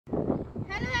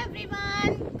Hello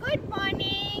everyone, good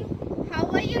morning. How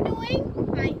are you doing?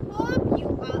 I hope you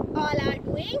all are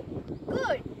doing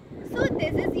good. So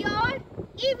this is your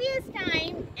EVS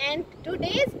time and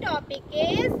today's topic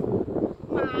is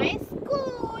my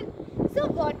school. So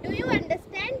what do you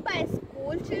understand by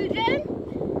school, children?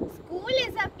 School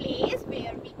is a place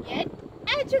where we get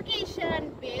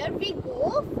education, where we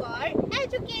go for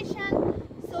education.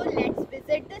 So let's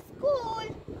visit the school.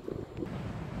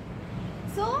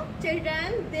 So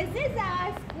children, this is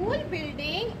our school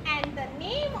building and the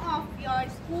name of your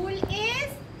school is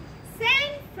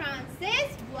St.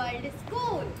 Francis World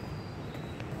School.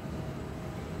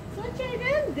 So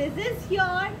children, this is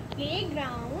your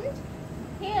playground.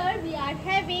 Here we are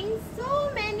having so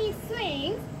many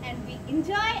swings and we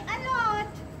enjoy a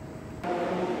lot.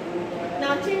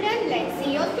 Now children, let's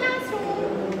see your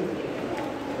classroom.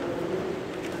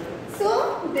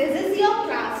 So this is your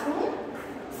classroom.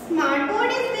 Smart board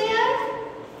is there,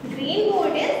 green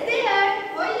board is there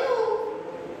for you.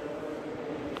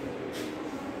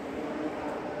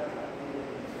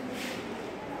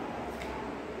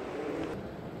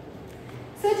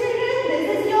 So children,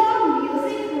 this is your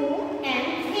music room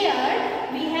and here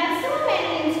we have so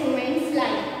many instruments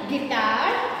like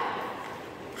guitar,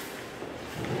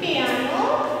 piano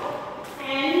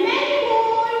and many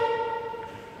more.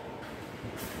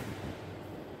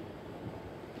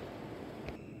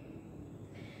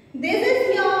 This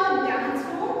is your dance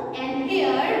room and here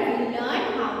we learn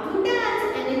how to dance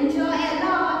and enjoy a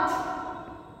lot.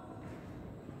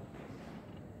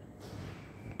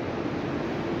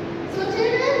 So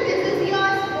children, this is your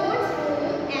sports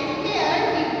room and here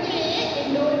we play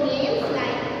indoor games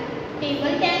like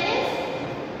table tennis,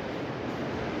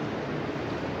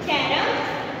 carom,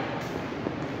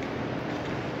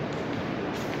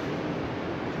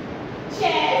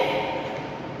 chess,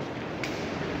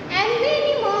 and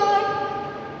many more.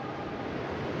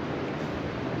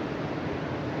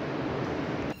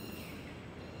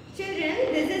 Children,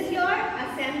 this is your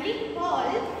assembly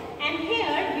hall and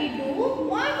here we do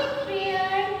morning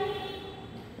prayer.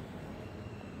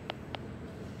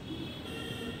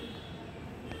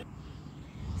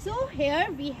 So here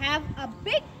we have a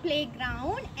big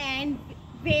playground and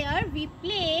where we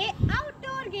play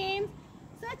outdoor games.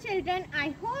 So children,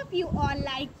 I hope you all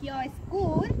like your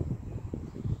school.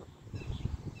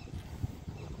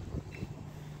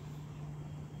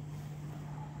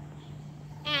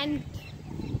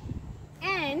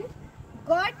 And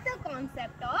got the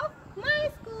concept of my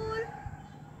school.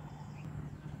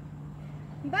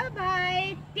 Bye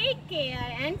bye, take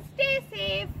care and stay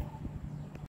safe.